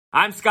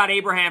I'm Scott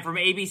Abraham from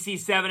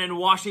ABC7 in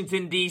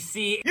Washington,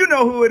 D.C. You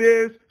know who it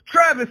is.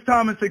 Travis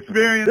Thomas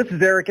Experience. This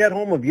is Eric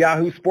Edholm of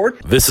Yahoo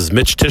Sports. This is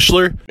Mitch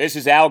Tischler. This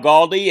is Al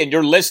Galdi, and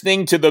you're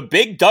listening to The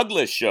Big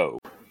Douglas Show.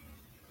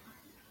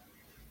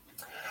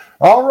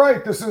 All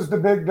right, this is The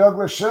Big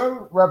Douglas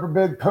Show. Rapper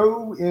Big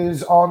Pooh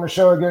is on the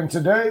show again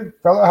today.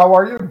 Fella, how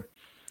are you?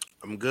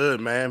 I'm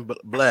good, man.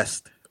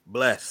 Blessed.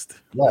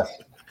 Yes.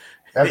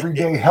 Every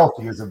day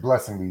healthy is a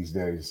blessing these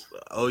days.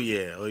 Oh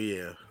yeah.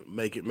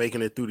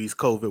 Making it through these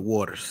COVID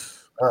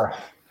waters.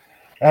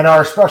 And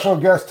our special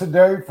guest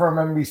today from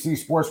NBC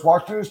Sports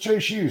Washington is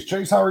Chase Hughes.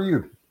 Chase, how are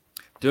you?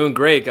 Doing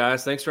great,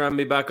 guys. Thanks for having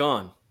me back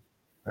on.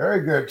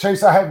 Very good.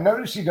 Chase, I have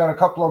noticed you've done a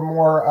couple of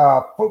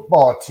more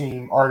football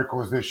team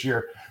articles this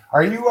year.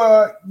 Are you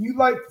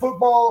like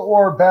football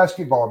or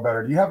basketball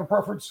better? Do you have a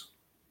preference?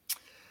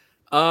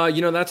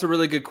 That's a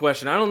really good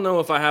question. I don't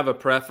know if I have a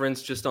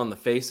preference just on the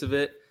face of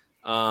it.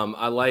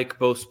 I like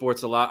both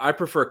sports a lot. I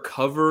prefer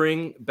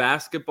covering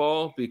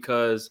basketball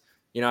because,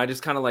 I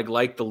just kind of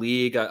like the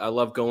league. I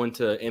love going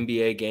to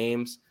NBA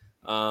games.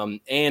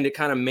 And it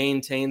kind of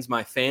maintains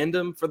my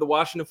fandom for the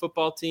Washington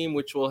football team,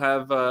 which will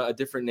have a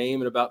different name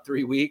in about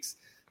 3 weeks.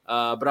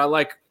 But I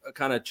like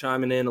kind of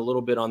chiming in a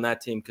little bit on that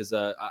team because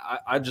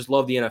I just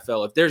love the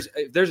NFL. If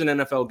there's an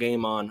NFL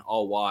game on,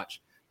 I'll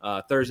watch.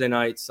 Thursday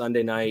night,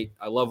 Sunday night.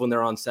 I love when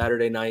they're on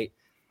Saturday night.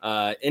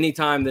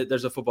 Anytime that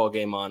there's a football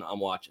game on, I'm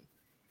watching.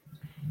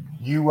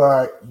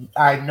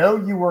 I know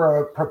you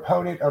were a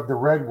proponent of the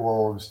Red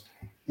Wolves.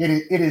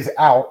 It is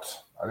out.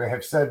 They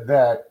have said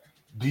that.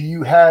 Do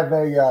you have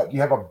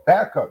a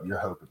backup you're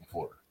hoping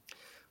for?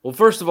 Well,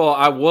 first of all,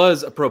 I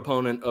was a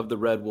proponent of the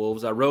Red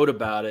Wolves. I wrote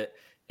about it,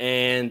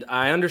 and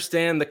I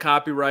understand the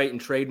copyright and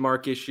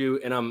trademark issue.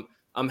 And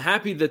I'm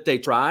happy that they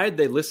tried.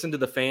 They listened to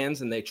the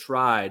fans and they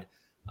tried.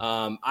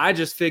 I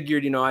just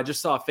figured, I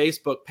just saw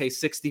Facebook pay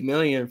 $60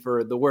 million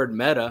for the word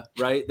meta,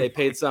 right? They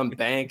paid some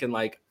bank in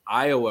like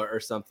Iowa or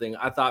something.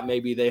 I thought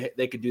maybe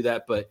they could do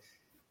that, but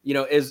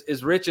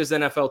as rich as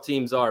NFL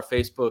teams are,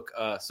 Facebook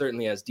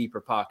certainly has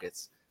deeper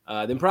pockets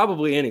than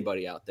probably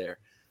anybody out there.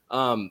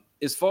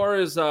 As far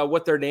as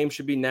what their name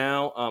should be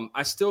now,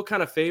 I still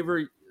kind of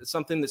favor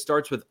something that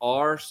starts with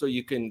R, so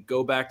you can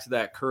go back to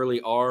that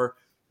curly R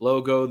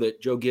logo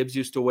that Joe Gibbs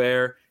used to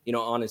wear,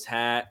 on his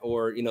hat,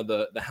 or,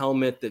 the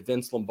helmet that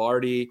Vince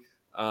Lombardi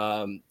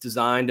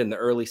designed in the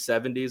early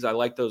 70s. I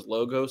like those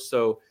logos.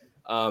 So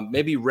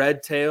maybe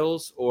Red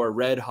Tails or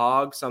Red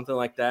Hog, something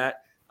like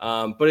that.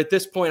 But at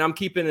this point, I'm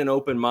keeping an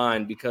open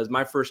mind because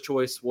my first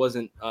choice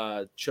wasn't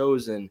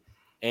chosen.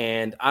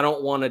 And I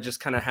don't want to just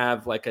kind of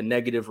have like a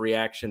negative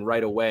reaction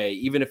right away,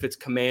 even if it's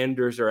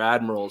Commanders or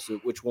Admirals,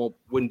 which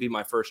wouldn't be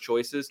my first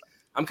choices.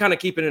 I'm kind of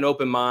keeping an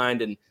open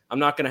mind, and I'm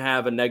not going to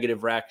have a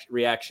negative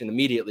reaction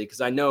immediately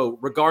because I know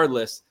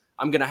regardless,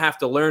 I'm going to have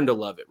to learn to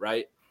love it,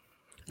 right?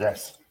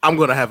 Yes. I'm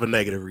going to have a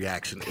negative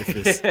reaction if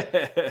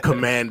it's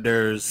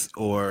Commanders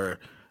or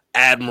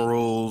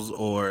Admirals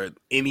or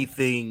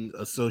anything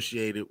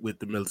associated with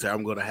the military.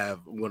 I'm going to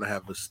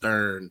have a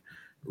stern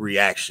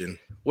reaction.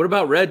 What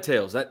about Red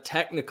Tails? That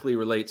technically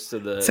relates to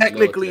the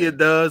Technically military. It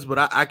does,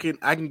 but I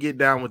can get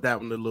down with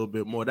that one a little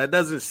bit more. That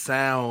doesn't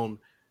sound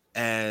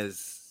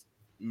as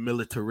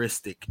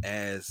militaristic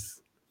as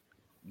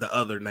the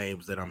other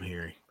names that I'm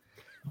hearing.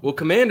 Well,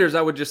 Commanders,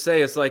 I would just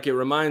say it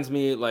reminds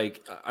me,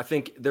 I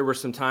think there were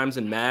some times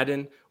in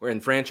Madden or in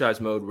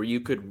franchise mode where you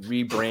could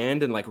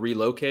rebrand and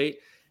relocate,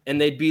 and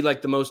they'd be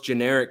like the most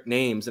generic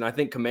names. And I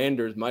think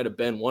Commanders might have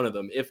been one of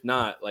them. If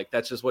not,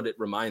 that's just what it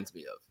reminds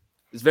me of.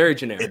 It's very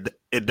generic.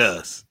 It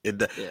does. It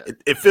does. Yeah.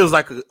 It feels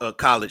like a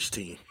college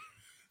team.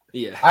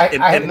 Yeah. I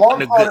had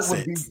long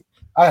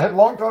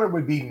thought it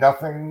would be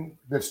nothing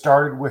that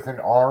started with an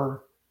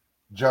R,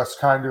 just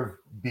kind of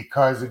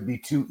because it'd be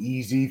too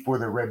easy for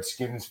the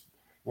Redskins,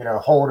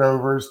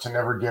 holdovers to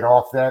never get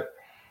off that.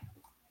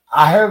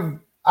 I have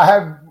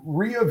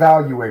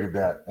reevaluated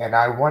that, and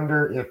I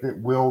wonder if it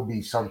will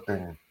be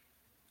something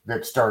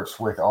that starts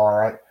with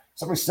R.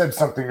 Somebody said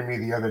something to me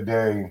the other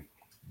day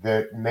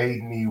that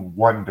made me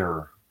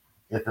wonder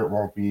if it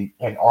won't be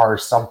an R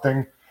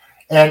something.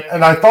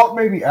 And I thought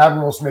maybe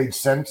Admirals made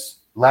sense.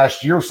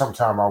 Last year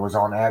sometime I was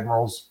on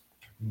Admirals.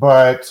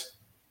 But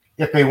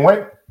if they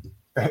went,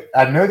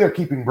 I know they're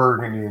keeping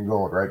burgundy and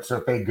gold, right? So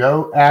if they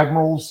go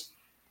Admirals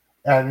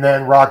and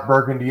then rock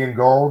burgundy and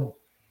gold,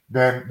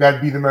 then that'd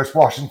be the most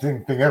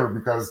Washington thing ever,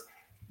 because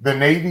the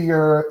Navy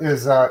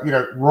is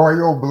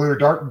royal blue,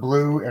 dark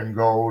blue and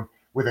gold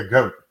with a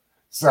goat.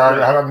 So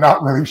I'm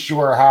not really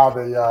sure how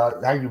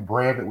you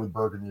brand it with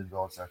burgundy and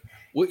gold. So,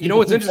 well,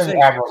 what's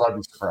interesting? Admirals, I'd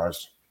be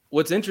surprised.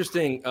 What's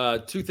interesting,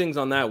 two things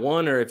on that.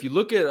 One, or if you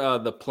look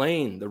at the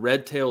plane, the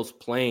Red Tails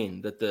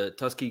plane that the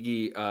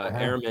Tuskegee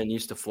Airmen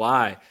used to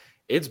fly,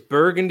 it's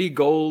burgundy,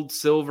 gold,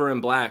 silver,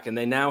 and black. And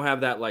they now have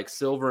that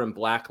silver and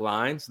black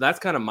line. So that's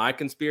kind of my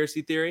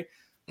conspiracy theory.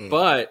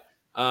 But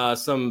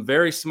some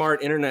very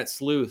smart internet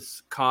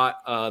sleuths caught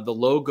the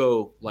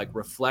logo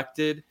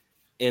reflected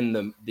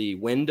in the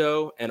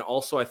window, and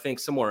also I think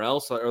somewhere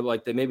else, or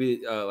they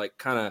maybe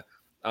kind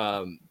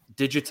of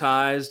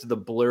digitized the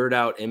blurred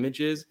out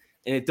images,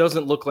 and it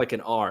doesn't look like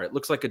an R. It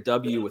looks like a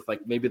W with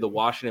like maybe the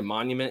Washington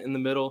Monument in the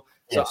middle.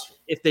 So Yes.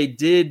 if they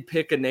did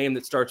pick a name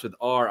that starts with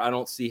R, I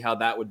don't see how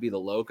that would be the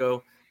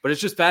logo. But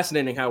it's just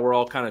fascinating how we're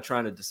all kind of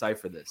trying to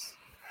decipher this.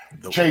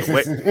 Chase,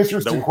 it's an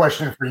interesting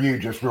question for you,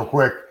 just real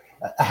quick.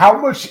 How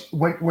much,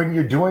 when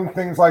you're doing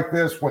things like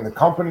this, when the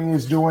company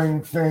is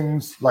doing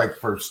things like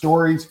for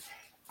stories,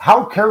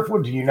 how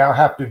careful do you now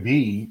have to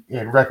be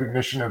in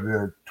recognition of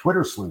the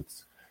Twitter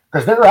sleuths?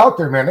 Because they're out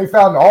there, man. They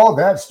found all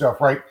that stuff,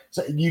 right?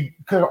 So you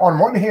could, on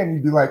one hand,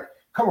 you'd be like,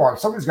 come on,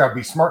 somebody's got to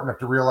be smart enough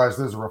to realize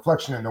there's a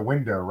reflection in the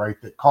window,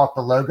 right, that caught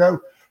the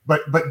logo.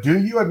 But do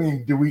you? I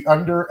mean, do we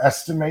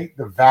underestimate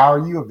the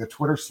value of the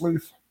Twitter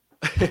sleuth?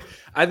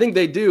 I think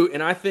they do.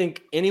 And I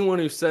think anyone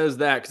who says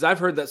that, because I've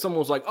heard that someone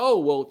was like, oh,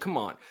 well, come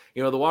on.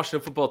 You know, the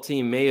Washington football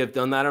team may have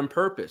done that on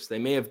purpose. They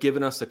may have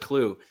given us a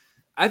clue.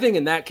 I think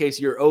in that case,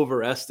 you're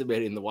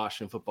overestimating the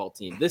Washington football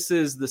team. This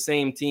is the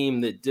same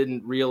team that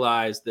didn't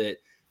realize that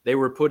they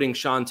were putting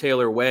Sean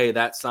Taylor Way,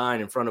 that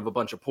sign, in front of a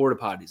bunch of porta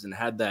potties, and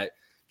had that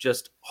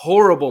just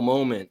horrible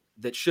moment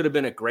that should have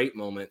been a great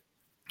moment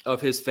of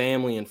his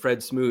family and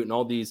Fred Smoot and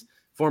all these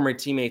former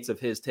teammates of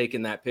his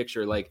taking that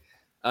picture. Like,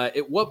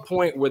 at what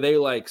point were they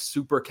like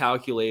super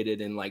calculated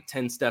and like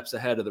 10 steps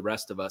ahead of the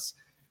rest of us?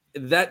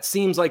 That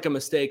seems like a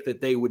mistake that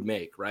they would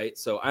make, right?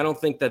 So I don't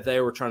think that they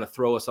were trying to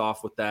throw us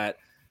off with that.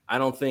 I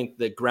don't think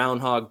the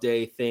Groundhog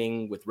Day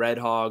thing with Red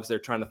Hogs, they're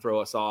trying to throw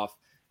us off.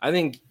 I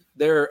think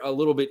they're a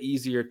little bit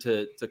easier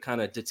to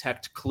kind of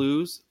detect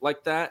clues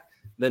like that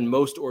than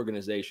most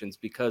organizations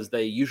because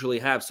they usually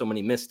have so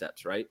many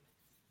missteps, right?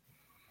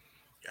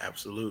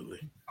 Absolutely.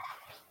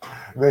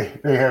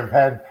 They have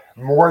had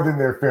more than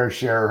their fair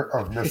share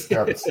of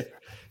missteps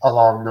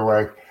along the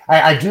way.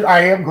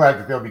 I am glad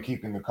that they'll be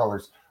keeping the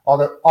colors.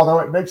 Although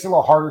it makes it a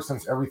little harder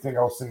since everything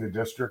else in the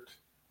district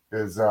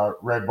is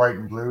red, white,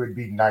 and blue. It'd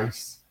be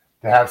nice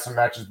to have some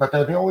matches, but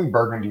they're the only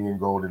burgundy and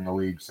gold in the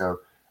league. So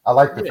I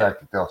like the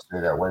fact that they'll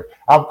stay that way.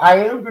 I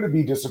am going to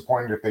be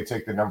disappointed if they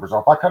take the numbers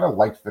off. I kind of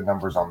liked the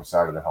numbers on the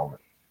side of the helmet.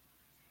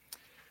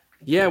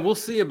 Yeah, we'll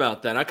see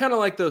about that. I kind of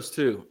like those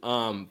too.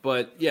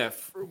 But yeah,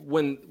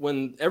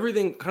 when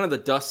everything kind of the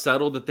dust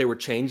settled that they were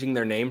changing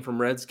their name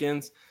from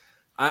Redskins,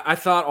 I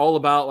thought all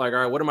about like, all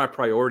right, what are my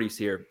priorities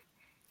here?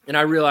 And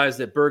I realized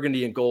that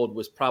burgundy and gold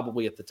was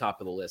probably at the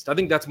top of the list. I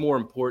think that's more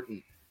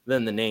important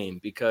than the name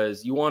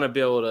because you want to be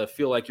able to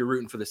feel like you're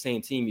rooting for the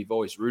same team you've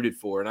always rooted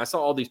for. And I saw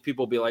all these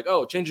people be like,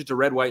 oh, change it to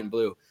red, white, and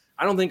blue.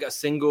 I don't think a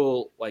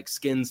single like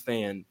Skins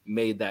fan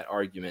made that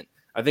argument.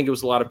 I think it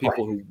was a lot of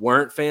people who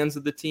weren't fans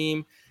of the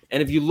team.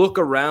 And if you look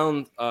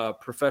around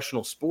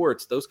professional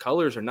sports, those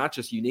colors are not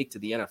just unique to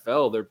the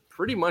NFL. They're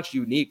pretty much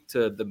unique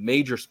to the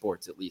major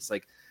sports, at least.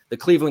 Like the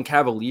Cleveland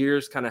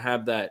Cavaliers kind of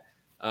have that.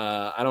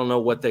 I don't know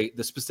what the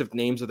specific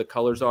names of the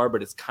colors are,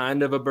 but it's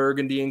kind of a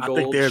burgundy and gold.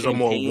 I think there's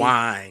champagne. a more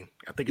wine.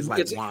 I think it's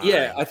like wine.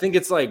 Yeah, I think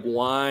it's like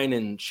wine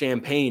and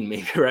champagne,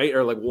 maybe, right?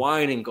 Or like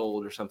wine and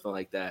gold or something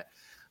like that.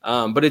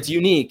 But it's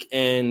unique,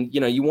 and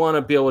you want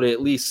to be able to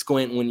at least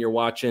squint when you're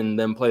watching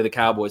them play the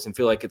Cowboys and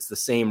feel like it's the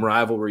same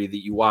rivalry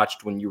that you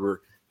watched when you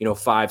were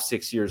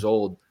 5-6 years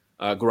old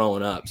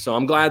growing up. So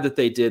I'm glad that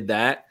they did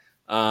that.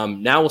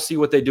 Now we'll see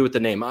what they do with the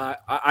name.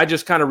 I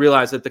just kind of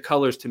realized that the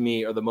colors to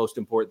me are the most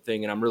important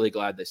thing, and I'm really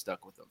glad they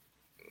stuck with them.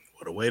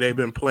 Well, the way they've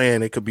been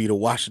playing, it could be the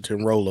Washington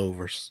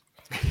Rollovers.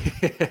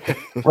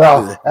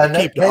 Well, and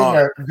they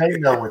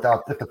know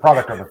if the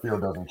product on the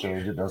field doesn't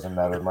change, it doesn't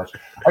matter much.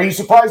 Are you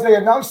surprised they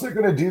announced they're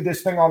going to do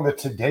this thing on the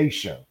Today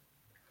Show?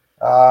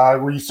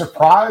 Were you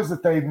surprised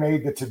that they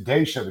made the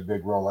Today Show the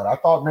big rollout? I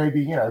thought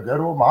maybe go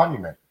to a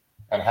monument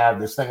and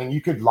have this thing, and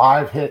you could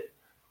live hit.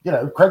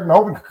 Craig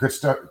Melvin could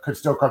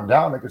still come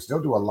down. They could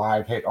still do a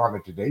live hit on the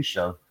Today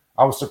Show.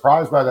 I was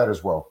surprised by that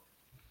as well.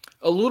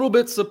 A little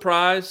bit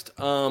surprised,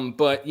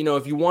 but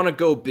if you want to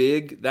go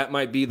big, that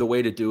might be the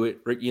way to do it.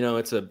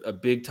 It's a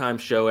big time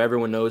show.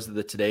 Everyone knows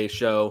the Today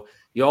Show.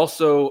 You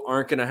also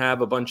aren't going to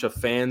have a bunch of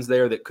fans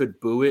there that could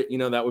boo it.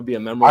 That would be a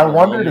memorable. I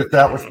wondered if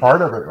that was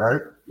part of it, right?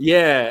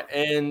 Yeah,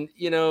 and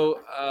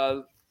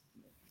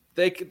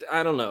they could.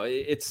 I don't know.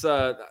 It's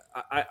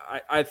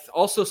I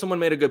also someone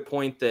made a good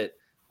point that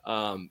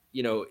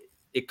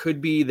it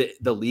could be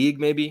the league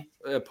maybe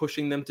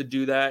pushing them to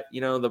do that.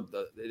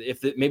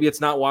 Maybe it's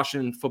not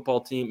Washington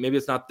football team. Maybe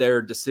it's not their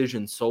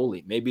decision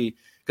solely. Maybe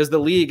because the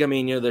league,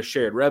 there's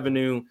shared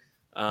revenue.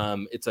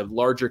 It's a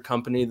larger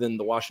company than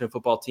the Washington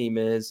football team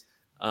is.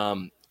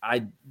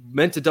 I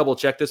meant to double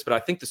check this, but I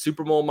think the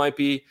Super Bowl might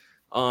be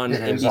on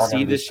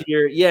NBC this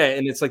year. Yeah,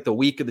 and it's like the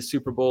week of the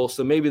Super Bowl.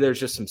 So maybe there's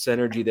just some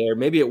synergy there.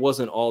 Maybe it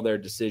wasn't all their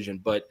decision,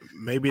 but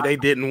maybe they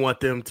didn't want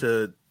them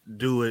to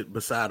do it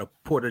beside a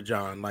Porta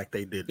John like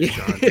they did to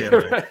Sean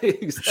Taylor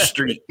right,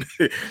 Street.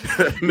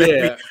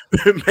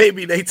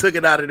 maybe they took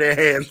it out of their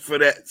hands for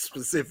that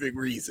specific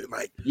reason.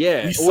 Like,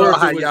 we saw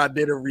how y'all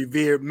did a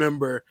revered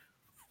member,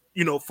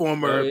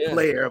 former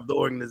player of the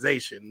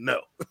organization. No.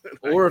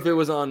 Or if it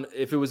was at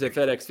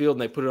FedEx Field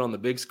and they put it on the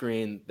big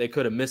screen, they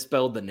could have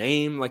misspelled the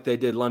name like they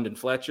did London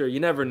Fletcher. You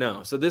never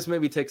know. So this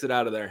maybe takes it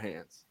out of their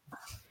hands.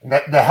 And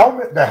the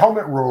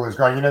helmet rule is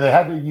gone. They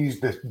had to use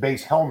the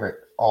base helmet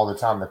all the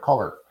time, the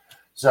color.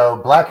 So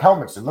black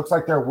helmets. It looks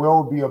like there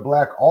will be a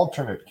black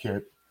alternate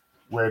kit,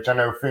 which I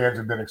know fans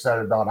have been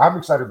excited about. I'm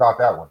excited about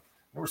that one.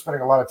 We're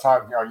spending a lot of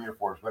time here on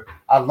uniforms, but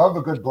I love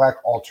a good black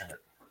alternate.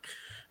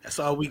 That's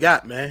all we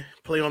got, man.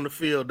 Play on the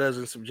field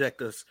doesn't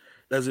subject us,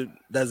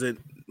 doesn't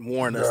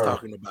warrant us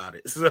talking about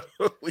it. So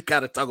we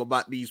got to talk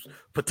about these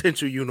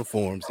potential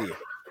uniforms here.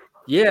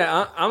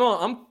 Yeah,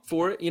 I'm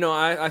for it.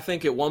 I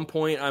think at one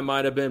point I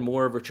might have been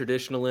more of a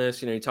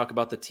traditionalist. You talk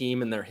about the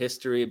team and their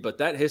history, but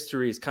that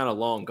history is kind of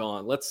long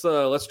gone. Let's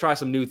try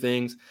some new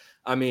things.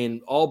 I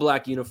mean, all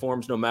black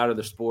uniforms, no matter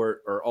the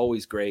sport, are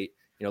always great.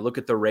 Look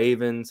at the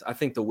Ravens. I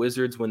think the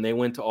Wizards, when they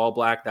went to all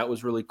black, that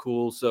was really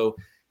cool. So,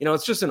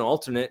 it's just an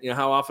alternate.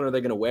 How often are they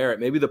going to wear it?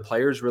 Maybe the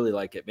players really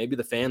like it. Maybe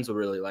the fans will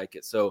really like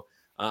it. So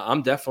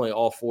I'm definitely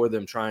all for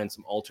them trying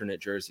some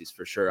alternate jerseys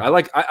for sure.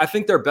 I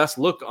think their best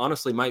look,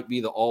 honestly, might be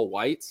the all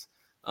whites.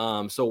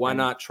 So why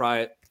not try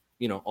it,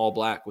 all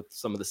black with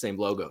some of the same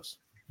logos?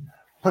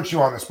 Put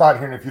you on the spot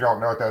here, and if you don't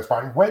know it, that's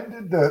fine. When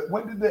did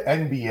the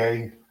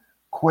NBA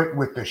quit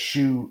with the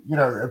shoe?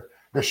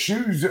 The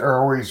shoes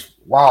are always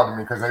wild to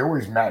me because they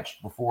always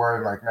matched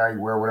before. Like now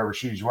you wear whatever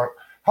shoes you want.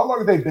 How long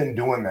have they been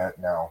doing that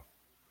now?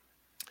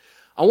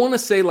 I want to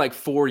say like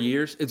 4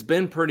 years. It's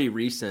been pretty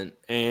recent.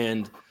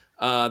 And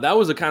that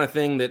was the kind of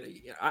thing that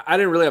I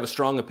didn't really have a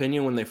strong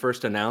opinion when they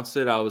first announced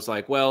it. I was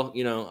like, well,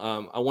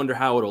 I wonder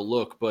how it'll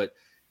look. But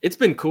it's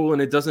been cool,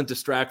 and it doesn't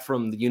distract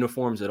from the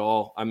uniforms at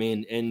all. I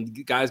mean,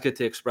 and guys get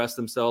to express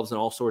themselves in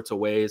all sorts of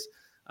ways.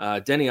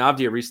 Denny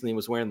Avdia recently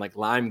was wearing like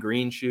lime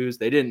green shoes.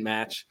 They didn't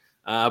match.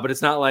 But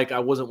it's not like I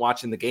wasn't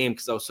watching the game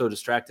because I was so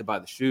distracted by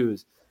the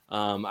shoes.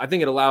 I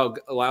think it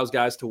allows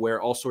guys to wear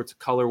all sorts of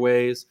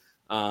colorways,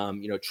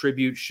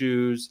 tribute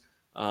shoes,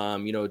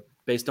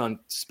 based on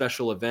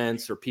special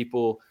events or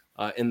people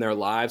in their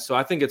lives. So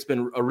I think it's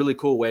been a really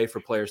cool way for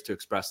players to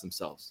express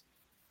themselves.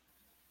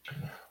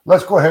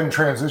 Let's go ahead and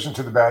transition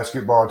to the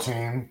basketball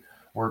team.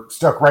 We're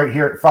stuck right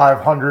here at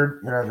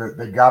 500.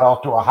 They got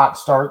off to a hot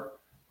start.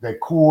 They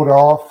cooled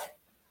off.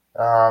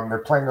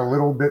 They're playing a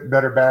little bit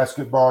better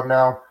basketball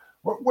now.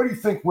 What do you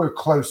think we're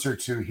closer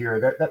to here?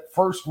 That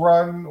first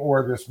run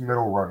or this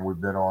middle run we've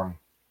been on?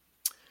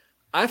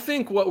 I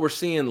think what we're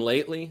seeing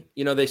lately,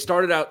 they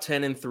started out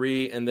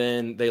 10-3 and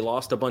then they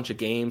lost a bunch of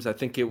games. I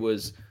think it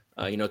was,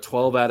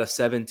 12 out of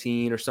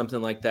 17 or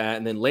something like that.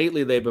 And then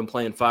lately they've been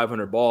playing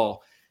 500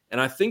 ball. And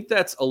I think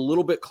that's a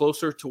little bit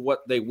closer to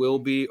what they will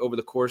be over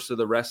the course of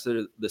the rest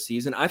of the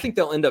season. I think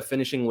they'll end up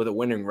finishing with a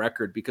winning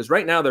record because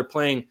right now they're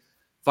playing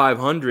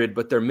 500,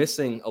 but they're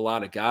missing a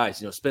lot of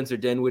guys. Spencer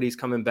Dinwiddie's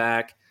coming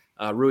back.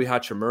 Rui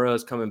Hachimura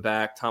is coming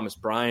back. Thomas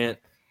Bryant.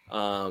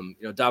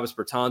 Davis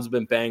Bertans have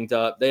been banged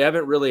up. They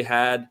haven't really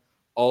had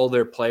all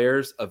their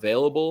players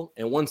available.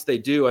 And once they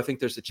do, I think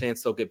there's a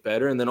chance they'll get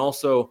better. And then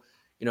also,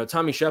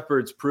 Tommy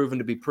Shepard's proven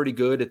to be pretty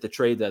good at the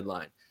trade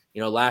deadline.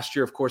 Last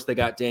year, of course, they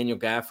got Daniel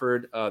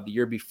Gafford. The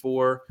year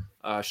before,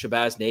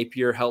 Shabazz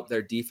Napier helped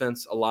their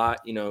defense a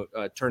lot,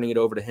 turning it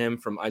over to him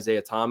from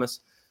Isaiah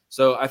Thomas.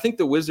 So I think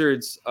the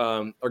Wizards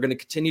are going to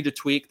continue to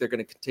tweak. They're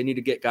going to continue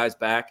to get guys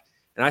back.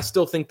 And I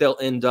still think they'll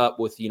end up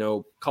with,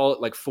 call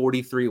it like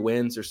 43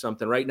 wins or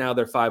something. Right now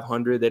they're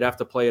 500. They'd have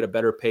to play at a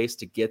better pace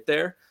to get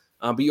there.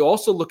 But you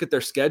also look at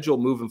their schedule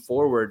moving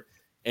forward,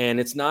 and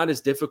it's not as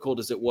difficult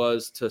as it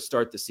was to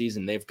start the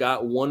season. They've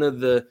got one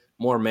of the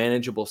more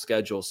manageable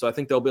schedules. So I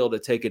think they'll be able to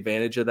take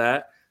advantage of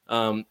that.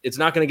 It's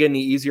not going to get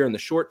any easier in the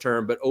short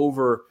term, but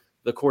over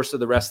the course of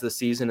the rest of the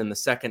season in the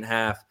second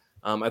half,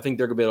 I think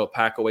they're going to be able to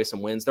pack away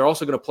some wins. They're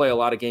also going to play a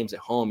lot of games at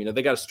home.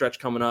 They got a stretch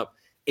coming up,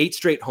 8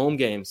 straight home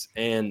games.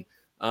 And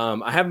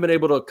I haven't been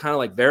able to kind of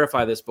like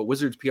verify this, but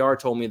Wizards PR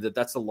told me that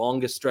that's the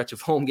longest stretch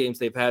of home games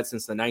they've had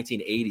since the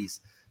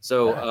 1980s.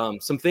 So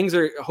some things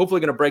are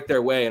hopefully going to break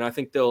their way, and I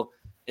think they'll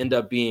end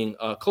up being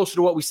closer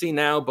to what we see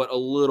now, but a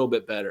little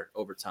bit better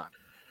over time.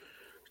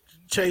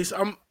 Chase,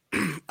 I'm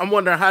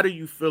wondering, how do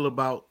you feel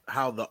about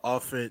how the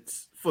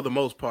offense, for the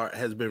most part,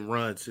 has been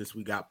run since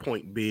we got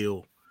Point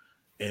Bill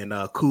and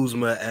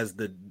Kuzma as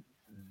the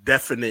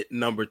definite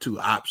number 2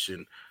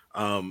 option?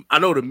 I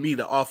know to me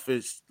the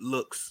offense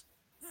looks,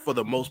 for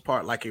the most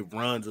part, like it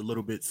runs a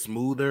little bit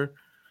smoother,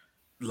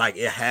 like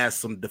it has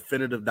some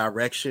definitive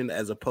direction,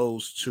 as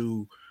opposed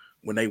to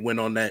when they went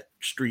on that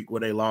streak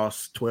where they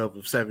lost 12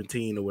 of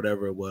 17 or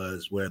whatever it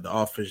was, where the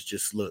offense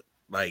just looked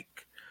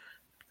like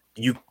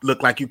you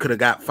could have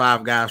got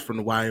 5 guys from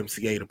the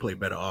YMCA to play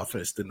better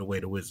offense than the way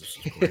the Wizards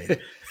was playing.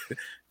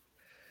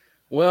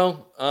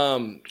 Well,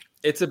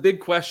 it's a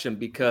big question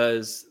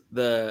because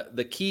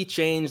the key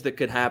change that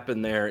could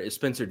happen there is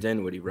Spencer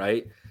Dinwiddie,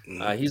 right?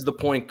 He's the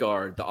point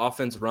guard. The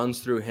offense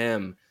runs through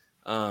him.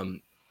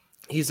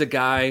 He's a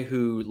guy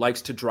who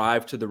likes to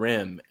drive to the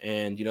rim,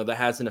 and that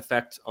has an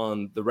effect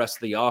on the rest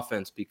of the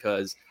offense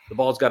because the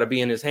ball's got to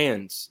be in his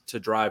hands to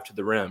drive to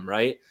the rim,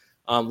 right?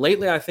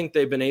 Lately, I think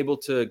they've been able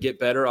to get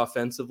better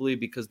offensively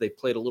because they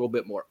played a little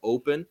bit more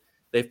open.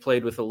 They've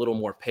played with a little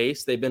more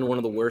pace. They've been one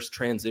of the worst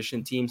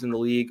transition teams in the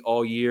league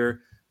all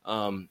year.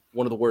 one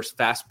of the worst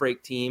fast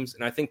break teams.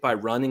 And I think by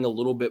running a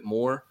little bit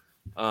more,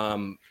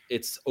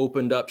 it's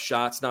opened up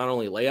shots, not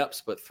only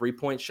layups, but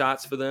 3-point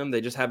shots for them.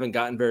 They just haven't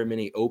gotten very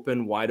many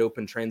wide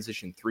open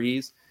transition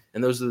threes.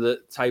 And those are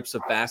the types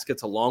of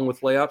baskets along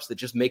with layups that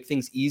just make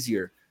things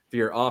easier for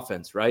your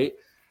offense, right?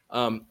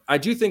 I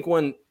do think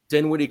when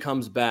Dinwiddie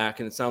comes back,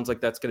 and it sounds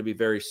like that's going to be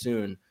very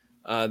soon,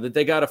 that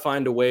they got to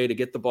find a way to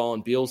get the ball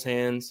in Beal's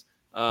hands,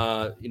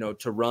 to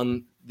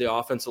run the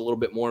offense a little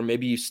bit more.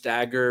 Maybe you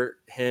stagger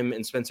him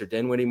and Spencer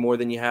Dinwiddie more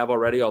than you have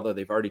already, although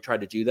they've already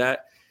tried to do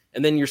that.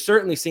 And then you're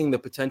certainly seeing the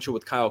potential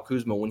with Kyle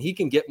Kuzma. When he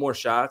can get more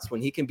shots,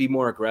 when he can be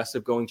more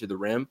aggressive going to the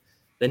rim,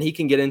 then he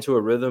can get into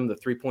a rhythm. The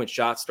 3-point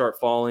shots start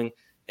falling,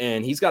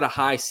 and he's got a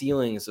high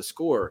ceiling as a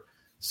scorer.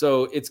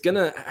 So it's going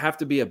to have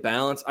to be a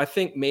balance. I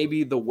think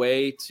maybe the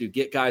way to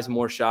get guys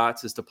more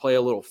shots is to play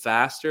a little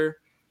faster,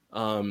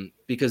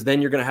 because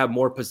then you're going to have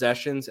more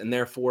possessions and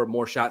therefore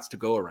more shots to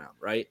go around,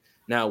 right?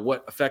 Now,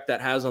 what effect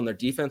that has on their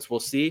defense, we'll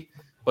see.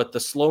 But the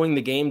slowing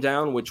the game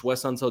down, which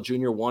Wes Unseld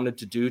Jr. wanted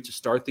to do to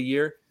start the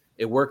year,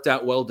 it worked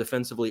out well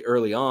defensively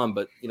early on.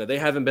 But, they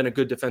haven't been a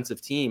good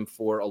defensive team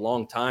for a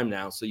long time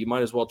now. So you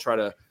might as well try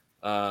to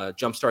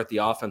jumpstart the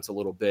offense a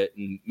little bit.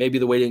 And maybe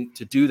the way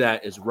to do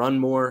that is run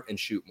more and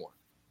shoot more.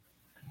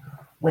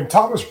 When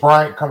Thomas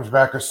Bryant comes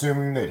back,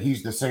 assuming that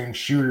he's the same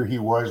shooter he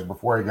was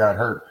before he got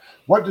hurt,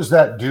 what does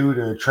that do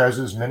to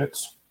Trez's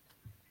minutes?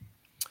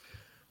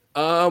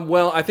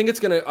 Well, I think it's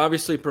going to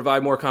obviously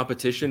provide more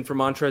competition for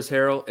Montrezl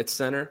Harrell at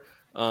center,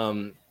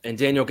 and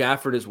Daniel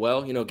Gafford as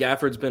well.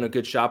 Gafford's been a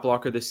good shot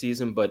blocker this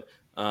season, but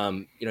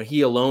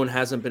he alone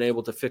hasn't been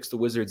able to fix the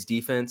Wizards'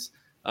 defense.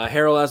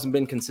 Harrell hasn't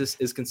been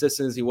as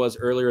consistent as he was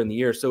earlier in the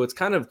year, so it's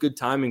kind of good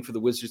timing for the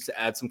Wizards to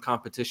add some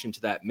competition to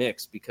that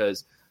mix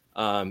because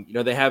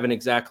they haven't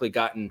exactly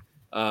gotten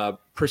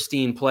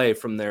pristine play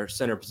from their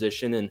center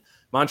position. And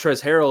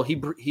Montrezl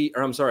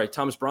Harrell,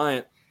 Thomas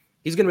Bryant,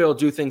 he's going to be able to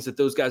do things that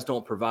those guys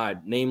don't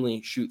provide,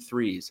 namely shoot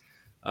threes.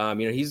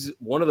 He's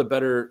one of the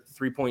better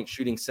 3-point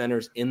shooting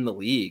centers in the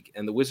league,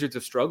 and the Wizards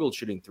have struggled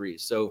shooting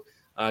threes. So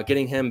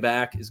getting him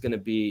back is going to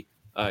be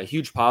a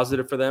huge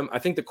positive for them. I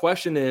think the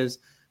question is,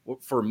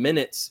 for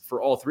minutes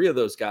for all three of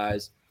those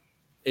guys,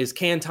 is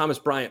can Thomas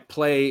Bryant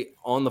play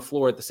on the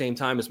floor at the same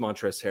time as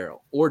Montrezl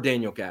Harrell or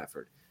Daniel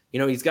Gafford?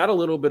 He's got a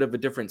little bit of a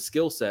different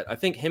skill set. I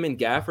think him and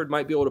Gafford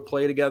might be able to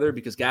play together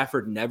because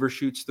Gafford never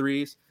shoots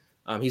threes.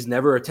 He's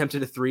never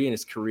attempted a three in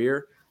his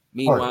career.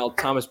 Meanwhile,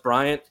 Thomas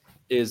Bryant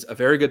is a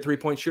very good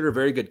 3-point shooter,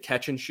 very good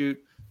catch and shoot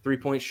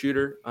 3-point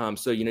shooter.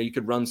 So you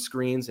could run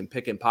screens and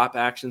pick and pop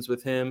actions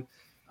with him.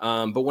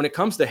 But when it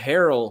comes to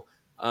Harrell,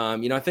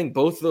 I think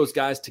both of those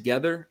guys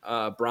together,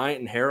 Bryant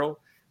and Harrell,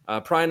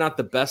 probably not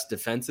the best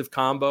defensive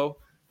combo,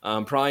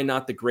 probably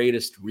not the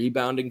greatest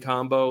rebounding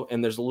combo,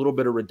 and there's a little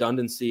bit of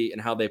redundancy in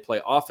how they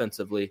play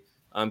offensively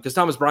because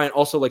Thomas Bryant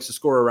also likes to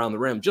score around the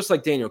rim, just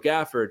like Daniel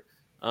Gafford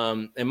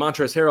and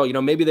Montrezl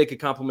Harrell. Maybe they could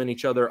complement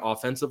each other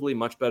offensively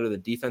much better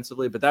than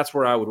defensively, but that's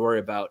where I would worry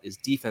about is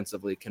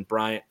defensively, can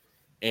Bryant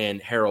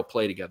and Harrell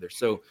play together?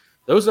 So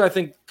those are, I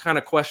think, kind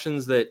of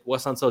questions that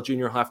Wes Unseld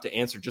Jr. will have to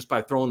answer just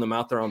by throwing them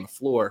out there on the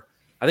floor.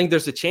 I think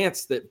there's a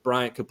chance that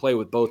Bryant could play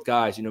with both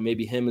guys.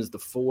 Maybe him as the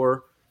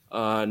 4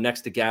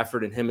 next to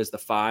Gafford and him as the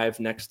 5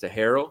 next to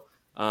Harrell.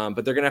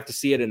 But they're going to have to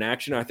see it in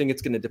action. I think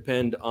it's going to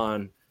depend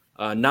on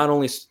not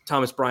only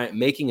Thomas Bryant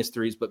making his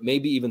threes, but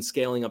maybe even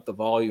scaling up the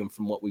volume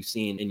from what we've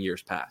seen in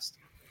years past.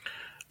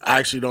 I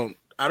actually don't.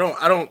 I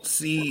don't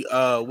see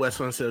Wes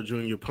Unseld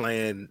Jr.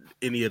 playing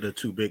any of the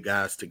two big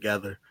guys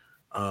together.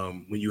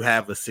 When you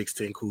have a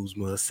 6'10"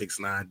 Kuzma, a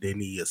 6'9"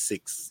 Denny, a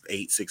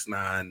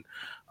 6'8",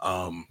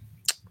 6'9"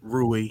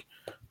 Rui,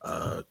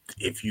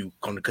 if you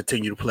going to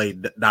continue to play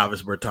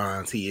Davis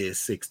Bertans, he is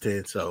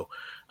 6'10". So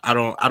I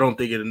don't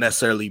think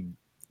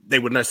they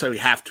would necessarily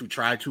have to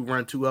try to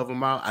run two of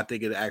them out. I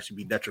think it'd actually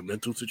be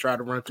detrimental to try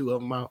to run two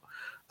of them out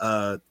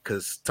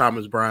because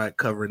Thomas Bryant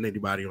covering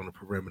anybody on the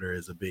perimeter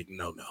is a big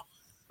no-no.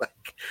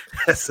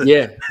 That's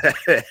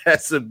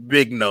a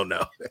big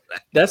no-no.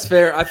 That's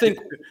fair. I think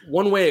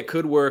one way it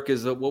could work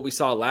is what we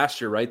saw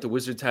last year, right? The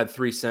Wizards had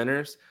 3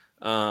 centers.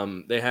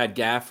 They had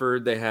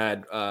Gafford, they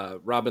had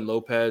Robin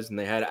Lopez, and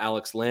they had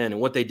Alex Len. And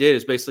what they did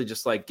is basically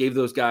just gave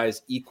those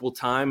guys equal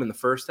time in the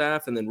first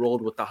half and then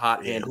rolled with the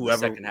hot hand in the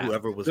second half.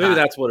 Whoever was maybe hot.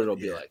 That's what it'll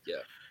be like. Yeah.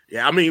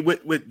 Yeah. I mean,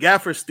 with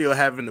Gafford still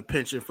having the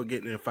penchant for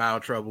getting in foul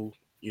trouble,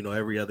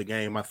 every other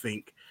game, I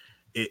think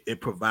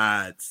it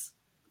provides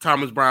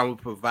Thomas Bryant will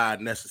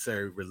provide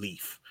necessary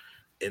relief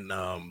in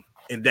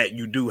that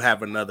you do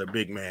have another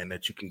big man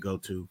that you can go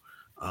to.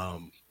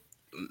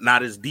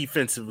 Not as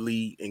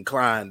defensively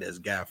inclined as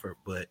Gafford,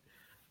 but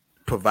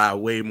provide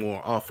way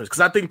more offense.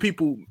 Because I think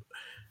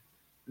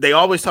they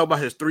always talk about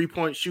his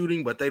 3-point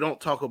shooting, but they don't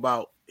talk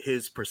about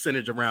his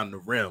percentage around the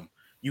rim.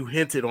 You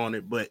hinted on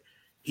it, but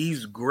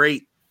he's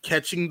great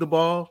catching the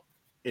ball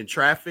in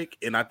traffic,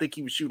 and I think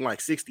he was shooting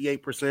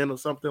 68% or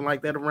something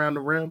like that around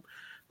the rim.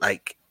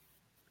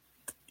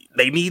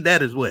 They need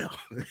that as well.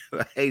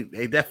 They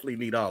definitely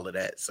need all of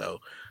that. So,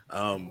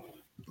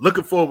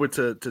 looking forward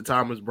to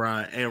Thomas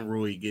Bryant and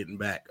Rui getting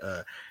back.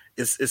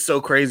 it's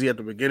so crazy. At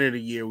the beginning of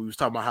the year, we was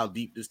talking about how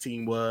deep this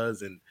team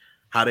was and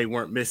how they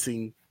weren't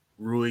missing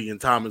Rui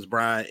and Thomas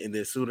Bryant, and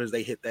then as soon as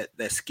they hit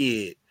that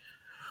skid,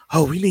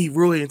 oh, we need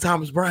Rui and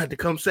Thomas Bryant to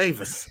come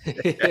save us.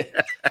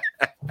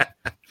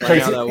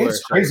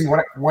 It's crazy.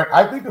 When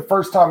I think the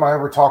first time I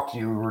ever talked to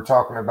you, we were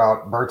talking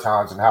about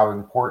Bertans and how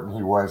important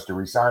he was to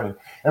resign him.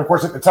 And of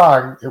course, at the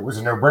time, it was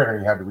a no-brainer.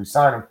 You had to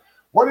resign him.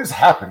 What has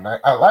happened?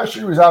 Last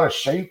year he was out of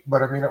shape,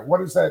 but I mean,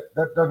 what is that?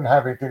 That doesn't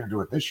have anything to do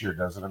with this year,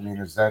 does it? I mean,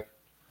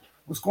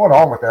 what's going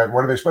on with that?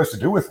 What are they supposed to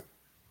do with him?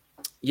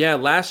 Yeah,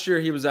 last year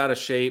he was out of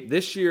shape.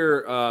 This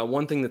year,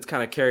 one thing that's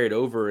kind of carried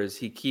over is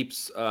he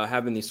keeps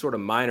having these sort of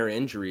minor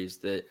injuries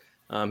that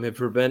have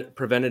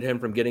prevented him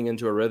from getting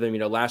into a rhythm.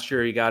 Last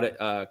year he got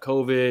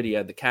COVID. He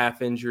had the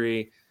calf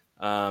injury.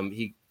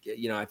 He,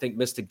 I think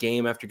missed a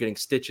game after getting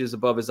stitches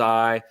above his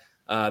eye.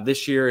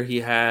 This year he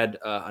had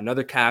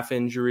another calf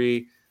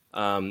injury.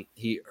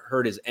 He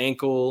hurt his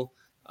ankle.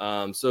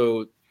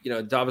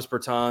 Davis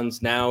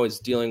Bertans now is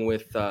dealing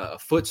with a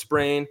foot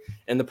sprain.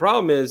 And the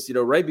problem is,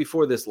 right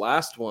before this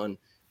last one,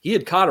 he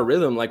had caught a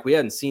rhythm like we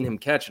hadn't seen him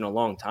catch in a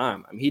long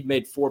time. I mean, he'd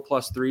made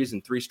 4+ threes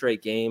in 3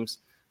 straight games.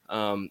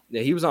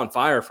 He was on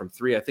fire from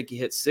 3. I think he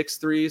hit 6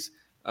 threes,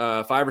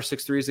 5 or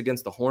 6 threes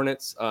against the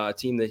Hornets, a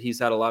team that he's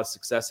had a lot of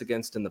success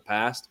against in the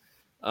past.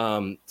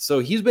 So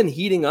he's been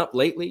heating up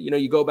lately.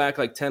 You go back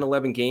like 10,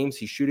 11 games,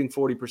 he's shooting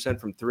 40%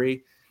 from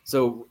 3.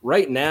 So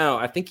right now,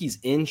 I think he's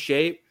in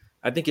shape.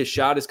 I think his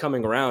shot is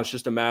coming around. It's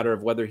just a matter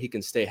of whether he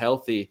can stay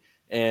healthy.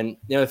 And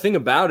the thing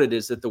about it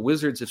is that the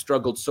Wizards have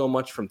struggled so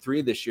much from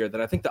 3 this year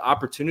that I think the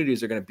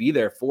opportunities are going to be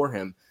there for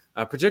him,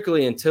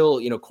 particularly until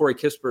Corey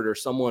Kispert or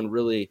someone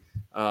really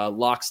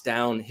locks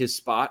down his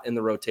spot in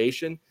the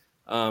rotation.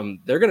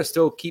 They're going to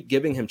still keep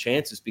giving him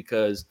chances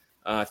because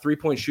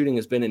 3-point shooting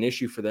has been an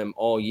issue for them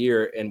all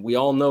year, and we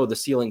all know the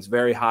ceiling's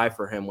very high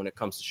for him when it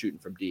comes to shooting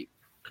from deep.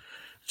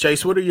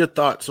 Chase, what are your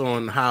thoughts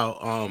on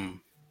how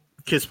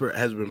Kispert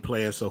has been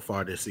playing so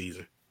far this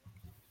season?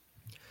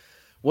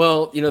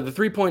 Well, the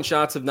 3-point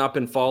shots have not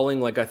been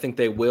falling like I think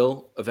they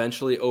will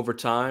eventually over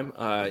time.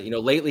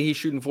 Lately he's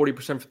shooting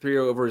 40% for 3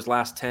 over his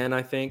last 10,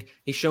 I think.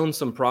 He's shown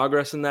some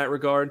progress in that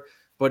regard,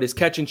 but his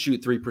catch and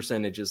shoot 3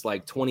 percentage is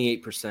like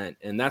 28%,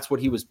 and that's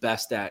what he was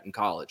best at in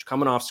college,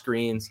 coming off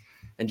screens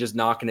and just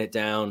knocking it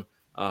down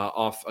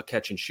off a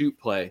catch and shoot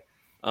play.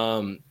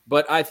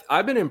 But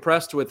I've been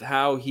impressed with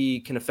how he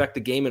can affect the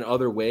game in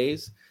other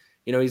ways.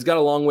 He's got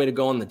a long way to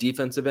go on the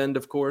defensive end,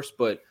 of course,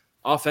 but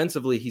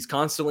offensively, he's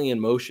constantly in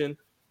motion.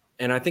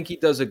 And I think he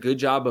does a good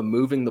job of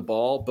moving the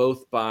ball,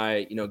 both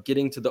by,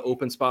 getting to the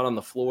open spot on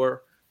the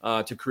floor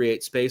to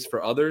create space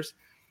for others,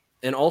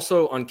 and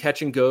also on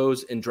catch and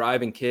goes and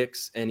driving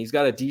kicks. And he's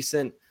got a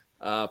decent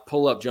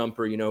pull-up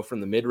jumper, from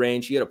the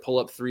mid-range. He had a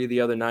pull-up 3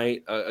 the other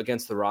night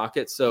against the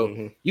Rockets.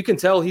 So you can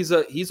tell he's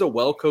a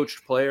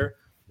well-coached player.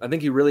 I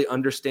think he really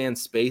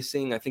understands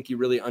spacing. I think he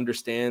really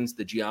understands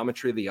the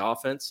geometry of the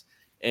offense.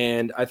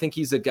 And I think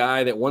he's a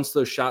guy that once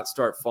those shots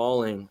start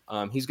falling,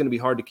 he's going to be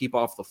hard to keep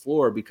off the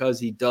floor because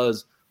he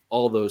does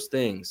all those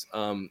things.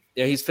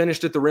 He's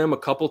finished at the rim a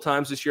couple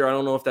times this year. I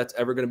don't know if that's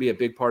ever going to be a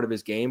big part of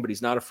his game, but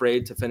he's not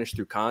afraid to finish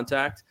through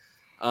contact.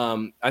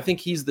 I think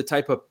he's the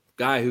type of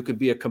guy who could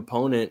be a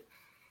component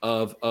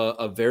of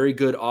a very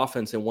good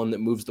offense and one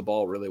that moves the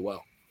ball really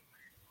well.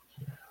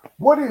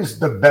 What is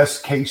the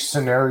best case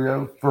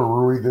scenario for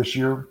Rui this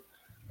year?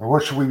 And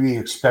what should we be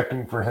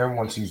expecting for him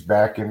once he's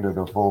back into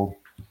the full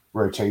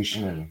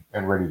rotation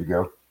and ready to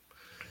go?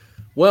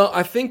 Well,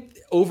 I think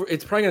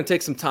it's probably going to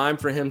take some time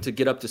for him to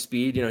get up to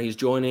speed. He's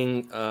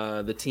joining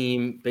the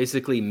team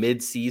basically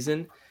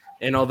mid-season.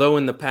 And although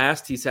in the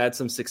past he's had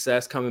some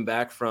success coming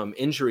back from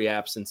injury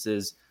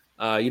absences,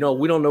 we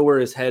don't know where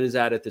his head is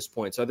at this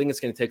point. So I think it's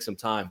going to take some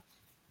time.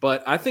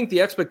 But I think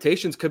the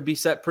expectations could be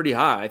set pretty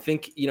high. I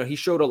think, he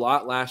showed a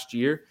lot last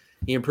year.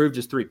 He improved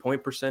his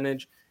 3-point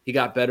percentage. He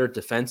got better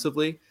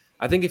defensively.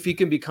 I think if he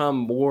can become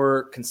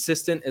more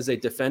consistent as a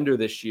defender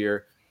this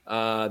year,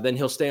 then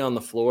he'll stay on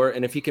the floor.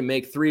 And if he can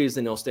make threes,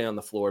 then he'll stay on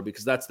the floor,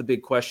 because that's the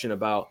big question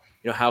about,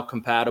 how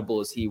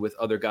compatible is he with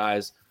other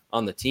guys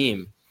on the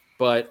team.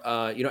 But,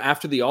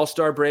 after the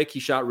All-Star break,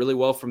 he shot really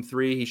well from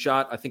 3. He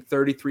shot, I think,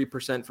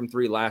 33% from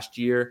 3 last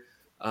year.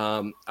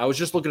 I was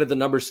just looking at the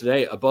numbers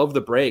today. Above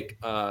the break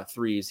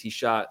threes, he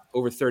shot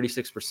over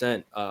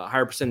 36%,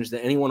 higher percentage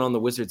than anyone on the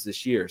Wizards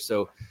this year.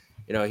 So,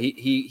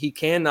 he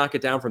can knock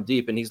it down from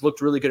deep, and he's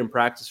looked really good in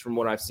practice from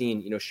what I've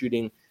seen,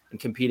 shooting and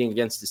competing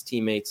against his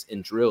teammates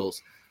in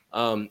drills.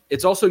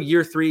 It's also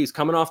year 3. He's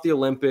coming off the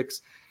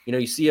Olympics.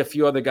 You see a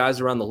few other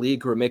guys around the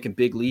league who are making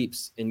big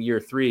leaps in year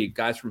 3,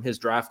 guys from his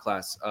draft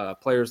class,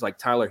 players like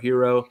Tyler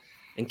Hero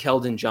and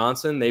Keldon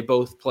Johnson. They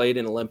both played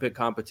in Olympic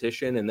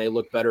competition, and they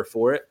look better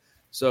for it.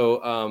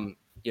 So,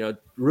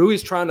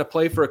 Rui's trying to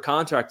play for a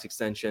contract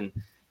extension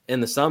in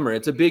the summer.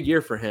 It's a big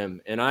year for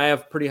him, and I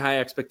have pretty high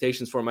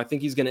expectations for him. I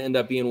think he's going to end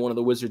up being one of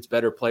the Wizards'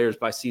 better players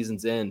by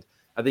season's end.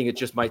 I think it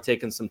just might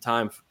take him some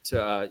time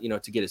to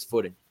get his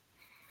footing.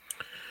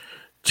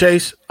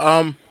 Chase,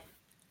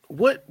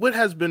 what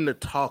has been the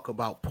talk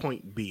about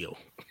Point Beal?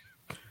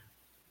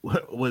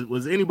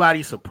 was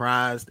anybody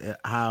surprised at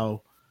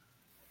how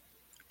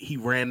he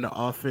ran the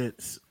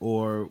offense,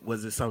 or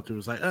was it something that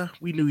was like,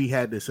 we knew he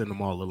had this in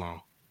him all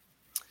along?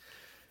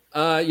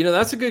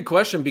 That's a good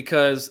question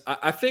because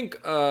I think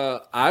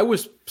I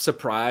was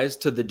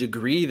surprised to the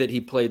degree that he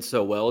played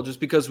so well, just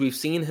because we've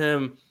seen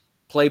him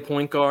play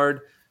point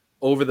guard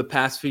over the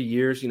past few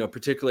years,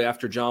 particularly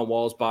after John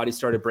Wall's body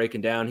started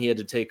breaking down. He had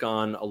to take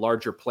on a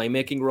larger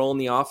playmaking role in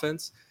the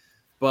offense,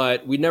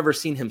 but we'd never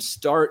seen him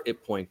start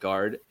at point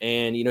guard.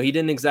 And, he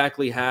didn't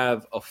exactly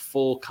have a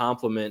full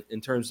complement in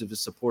terms of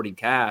his supporting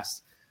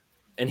cast.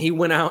 And he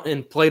went out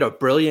and played a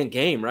brilliant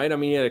game, right? I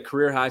mean, he had a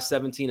career high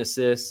 17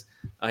 assists.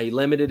 He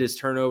limited his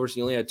turnovers.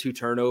 He only had 2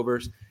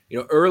 turnovers.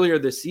 Earlier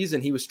this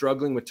season, he was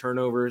struggling with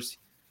turnovers.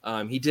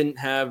 He didn't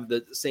have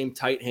the same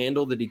tight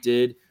handle that he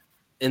did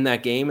in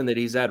that game and that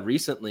he's had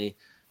recently.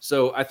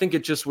 So I think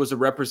it just was a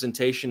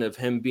representation of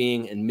him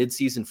being in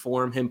midseason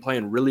form, him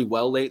playing really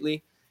well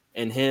lately,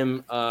 and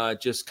him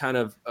just kind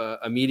of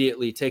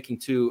immediately taking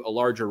to a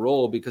larger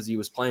role because he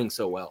was playing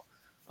so well.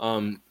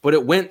 But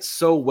it went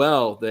so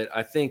well that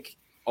I think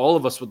all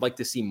of us would like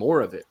to see more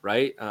of it,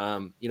 right?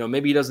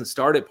 Maybe he doesn't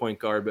start at point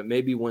guard, but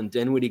maybe when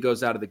Dinwiddie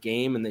goes out of the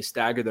game and they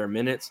stagger their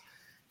minutes,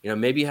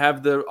 maybe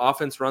have the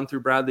offense run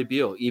through Bradley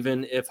Beal,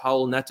 even if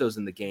Raul Neto's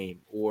in the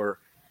game or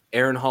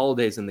Aaron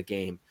Holiday's in the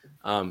game.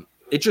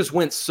 It just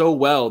went so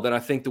well that I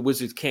think the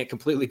Wizards can't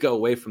completely go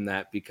away from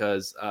that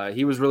because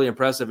he was really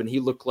impressive and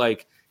he looked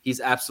like he's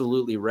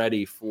absolutely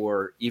ready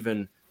for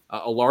even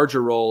a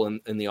larger role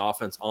in the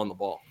offense on the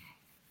ball.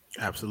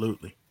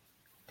 Absolutely.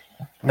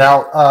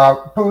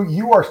 Now, Pooh,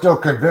 you are still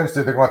convinced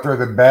that they're going to throw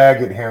the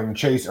bag at him.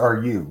 Chase,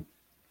 are you?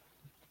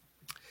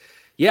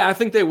 Yeah, I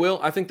think they will.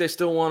 I think they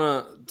still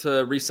want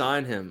to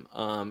re-sign him.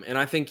 And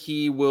I think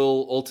he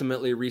will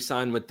ultimately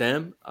re-sign with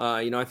them.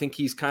 I think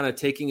he's kind of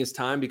taking his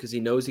time because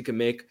he knows he can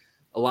make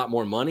a lot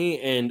more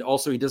money. And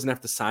also he doesn't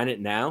have to sign it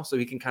now. So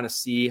he can kind of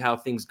see how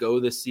things go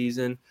this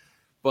season.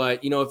 But,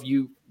 if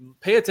you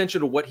pay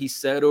attention to what he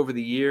said over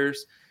the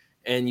years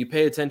and you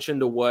pay attention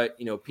to what,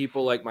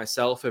 people like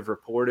myself have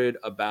reported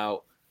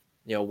about,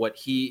 what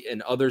he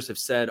and others have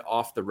said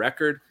off the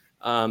record,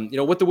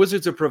 what the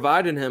Wizards have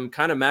provided him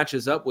kind of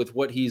matches up with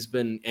what he's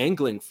been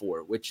angling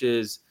for, which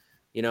is,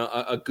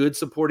 a good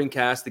supporting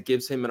cast that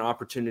gives him an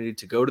opportunity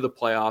to go to the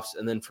playoffs.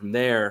 And then from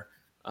there,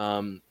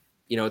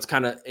 it's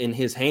kind of in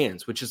his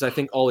hands, which is, I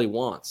think, all he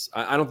wants.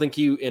 I don't think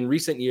he, in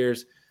recent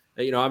years,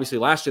 obviously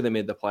last year they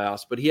made the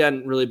playoffs, but he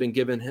hadn't really been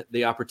given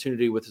the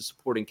opportunity with the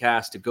supporting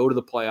cast to go to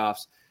the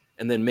playoffs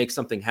and then make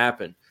something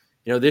happen.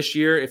 This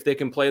year, if they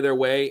can play their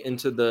way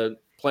into the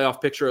playoff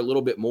picture a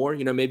little bit more,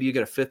 maybe you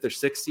get a 5th or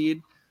 6th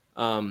seed,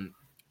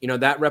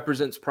 that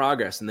represents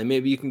progress. And then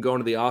maybe you can go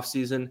into the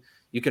offseason,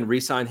 you can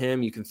re-sign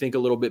him, you can think a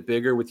little bit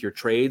bigger with your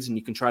trades, and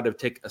you can try to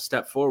take a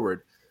step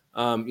forward.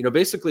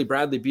 Basically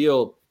Bradley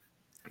Beal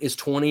is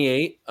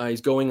 28.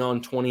 He's going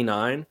on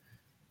 29.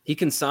 He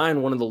can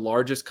sign one of the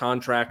largest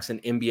contracts in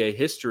NBA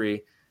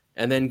history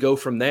and then go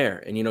from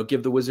there and,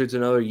 give the Wizards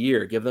another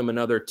year, give them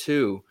another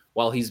 2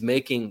 while he's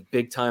making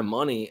big time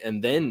money.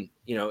 And then,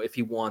 if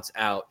he wants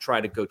out, try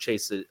to go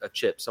chase a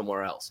chip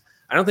somewhere else.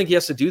 I don't think he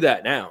has to do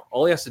that now.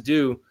 All he has to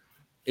do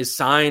is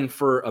sign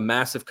for a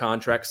massive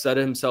contract, set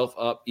himself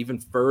up even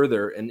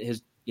further and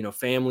his,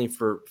 family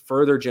for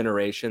further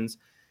generations.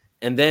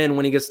 And then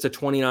when he gets to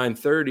 29,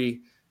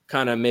 30,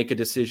 kind of make a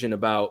decision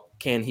about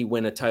can he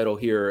win a title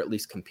here or at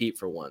least compete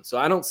for one. So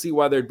I don't see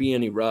why there'd be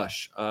any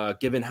rush,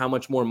 given how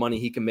much more money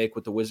he can make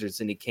with the Wizards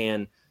than he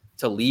can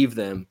to leave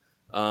them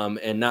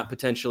and not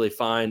potentially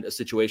find a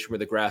situation where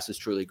the grass is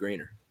truly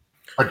greener.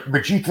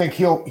 But you think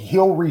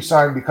he'll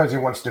re-sign because he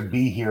wants to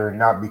be here and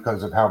not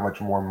because of how much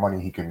more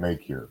money he can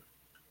make here?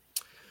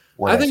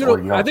 I think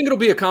it'll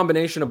be a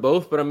combination of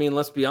both, but I mean,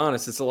 let's be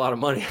honest, it's a lot of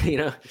money.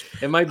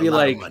 It might be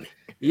like,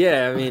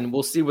 yeah, I mean,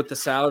 we'll see what the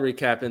salary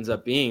cap ends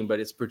up being, but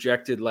it's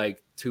projected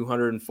like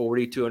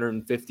 240,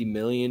 250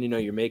 million.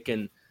 You're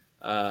making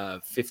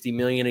 50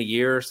 million a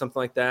year or something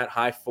like that,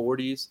 high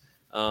 40s.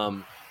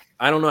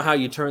 I don't know how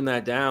you turn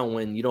that down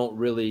when you don't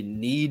really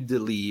need to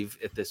leave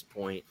at this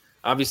point.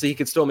 Obviously, he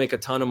could still make a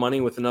ton of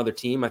money with another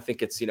team. I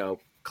think it's,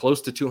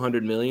 close to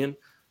 200 million,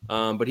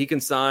 but he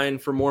can sign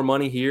for more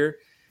money here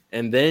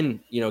and then,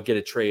 get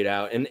a trade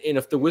out. And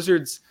if the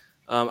Wizards,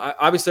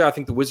 I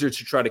think the Wizards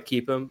should try to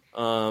keep him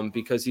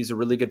because he's a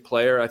really good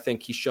player. I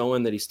think he's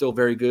showing that he's still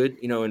very good,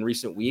 in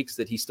recent weeks,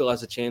 that he still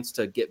has a chance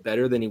to get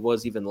better than he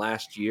was even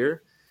last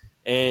year.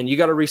 And you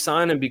got to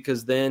re-sign him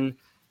because then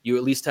you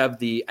at least have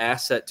the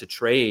asset to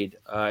trade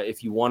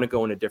if you want to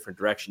go in a different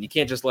direction. You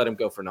can't just let him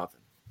go for nothing.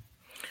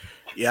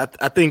 Yeah,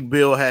 I think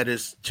Bill had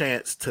his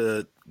chance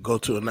to go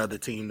to another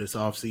team this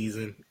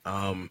offseason.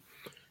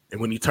 And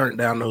when he turned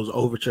down those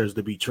overtures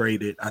to be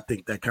traded, I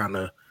think that kind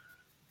of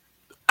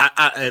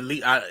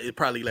it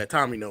probably let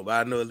Tommy know,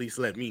 but I know at least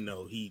let me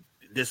know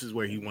this is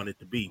where he wanted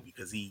to be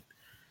because he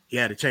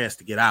had a chance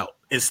to get out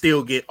and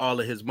still get all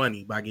of his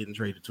money by getting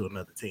traded to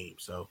another team.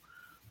 So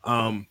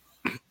I'm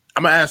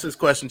gonna ask this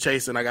question,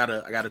 Chase, and I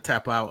gotta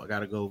tap out. I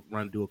gotta go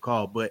run do a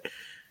call. But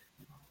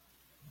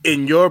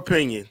in your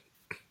opinion,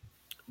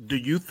 do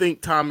you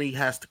think Tommy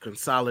has to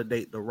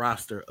consolidate the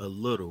roster a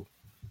little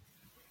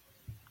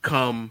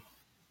come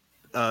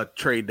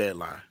trade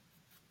deadline?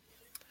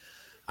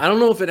 I don't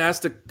know if it has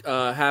to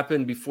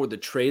happen before the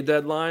trade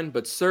deadline,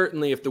 but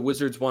certainly if the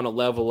Wizards want to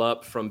level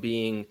up from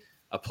being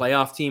a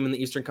playoff team in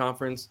the Eastern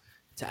Conference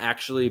to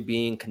actually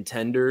being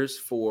contenders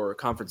for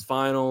conference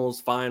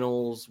finals,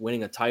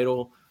 winning a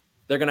title,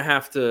 they're going to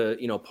have to,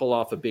 pull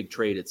off a big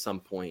trade at some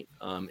point.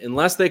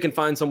 Unless they can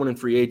find someone in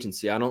free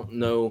agency. I don't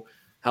know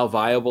how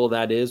viable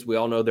that is. We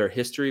all know their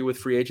history with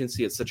free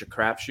agency. It's such a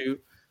crapshoot.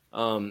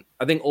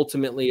 I think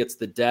ultimately it's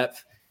the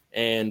depth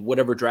and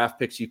whatever draft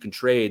picks you can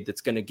trade that's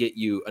going to get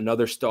you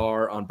another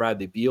star on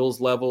Bradley Beal's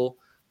level,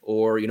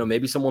 or,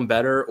 maybe someone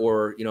better,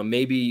 or,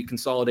 maybe you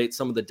consolidate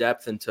some of the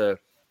depth into,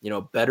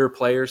 better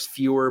players,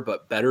 fewer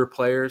but better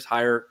players,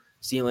 higher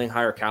ceiling,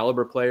 higher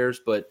caliber players.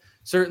 But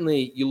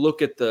certainly you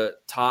look at the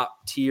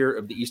top tier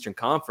of the Eastern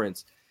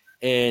Conference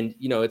and,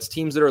 it's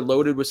teams that are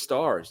loaded with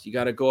stars. You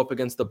got to go up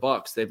against the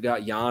Bucks. They've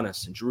got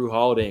Giannis and Drew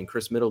Holiday and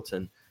Chris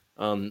Middleton.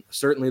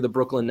 Certainly the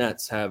Brooklyn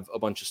Nets have a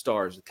bunch of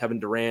stars, Kevin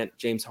Durant,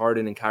 James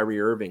Harden, and Kyrie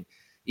Irving.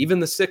 Even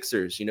the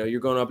Sixers, you're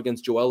going up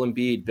against Joel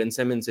Embiid, Ben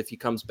Simmons, if he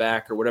comes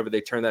back or whatever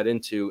they turn that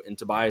into, and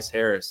Tobias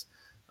Harris.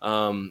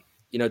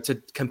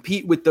 To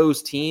compete with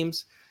those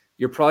teams,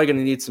 you're probably going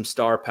to need some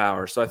star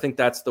power. So I think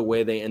that's the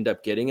way they end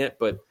up getting it.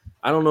 But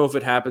I don't know if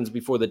it happens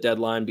before the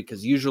deadline,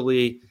 because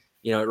usually,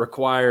 it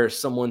requires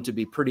someone to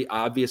be pretty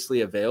obviously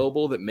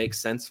available that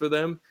makes sense for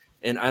them.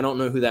 And I don't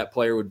know who that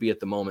player would be at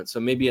the moment. So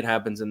maybe it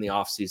happens in the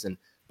offseason.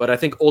 But I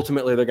think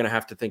ultimately they're going to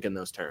have to think in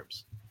those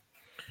terms.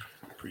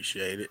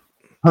 Appreciate it.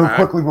 Real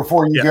quickly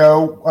before you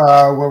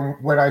go,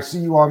 when I see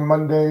you on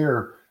Monday,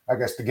 or I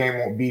guess the game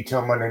won't be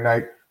till Monday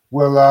night,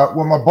 will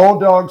my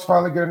Bulldogs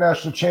finally get a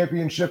national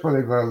championship, or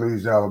are they going to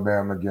lose to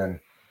Alabama again?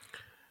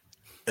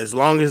 As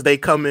long as they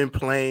come in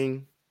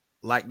playing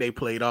like they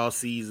played all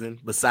season,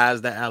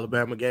 besides that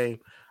Alabama game,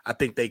 I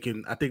think they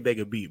can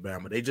beat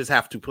Bama. They just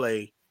have to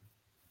play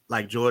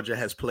like Georgia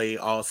has played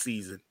all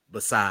season,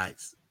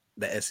 besides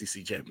the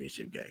SEC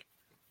championship game.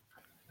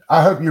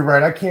 I hope you're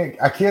right. I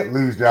can't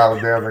lose to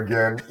Alabama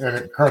again, and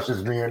it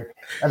crushes me.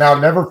 And I'll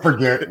never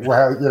forget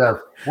what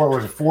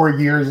was it, 4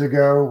 years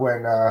ago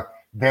when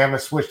Bama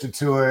switched it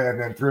to it and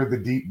then threw the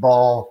deep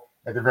ball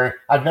at the very.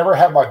 I've never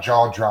had my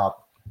jaw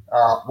drop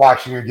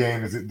watching a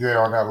game as it did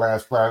on that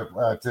last play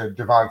to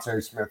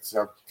Devontae Smith.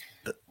 So,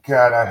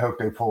 God, I hope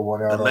they pull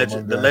one out. The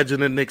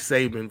legend of Nick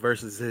Saban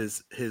versus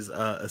his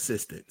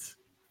assistants.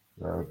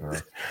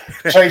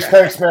 Chase,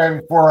 thanks,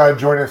 man, for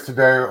joining us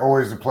today.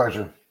 Always a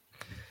pleasure.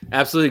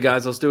 Absolutely,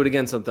 guys. Let's do it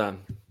again sometime.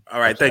 All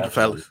right. Thank you,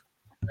 fellas.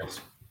 Thanks.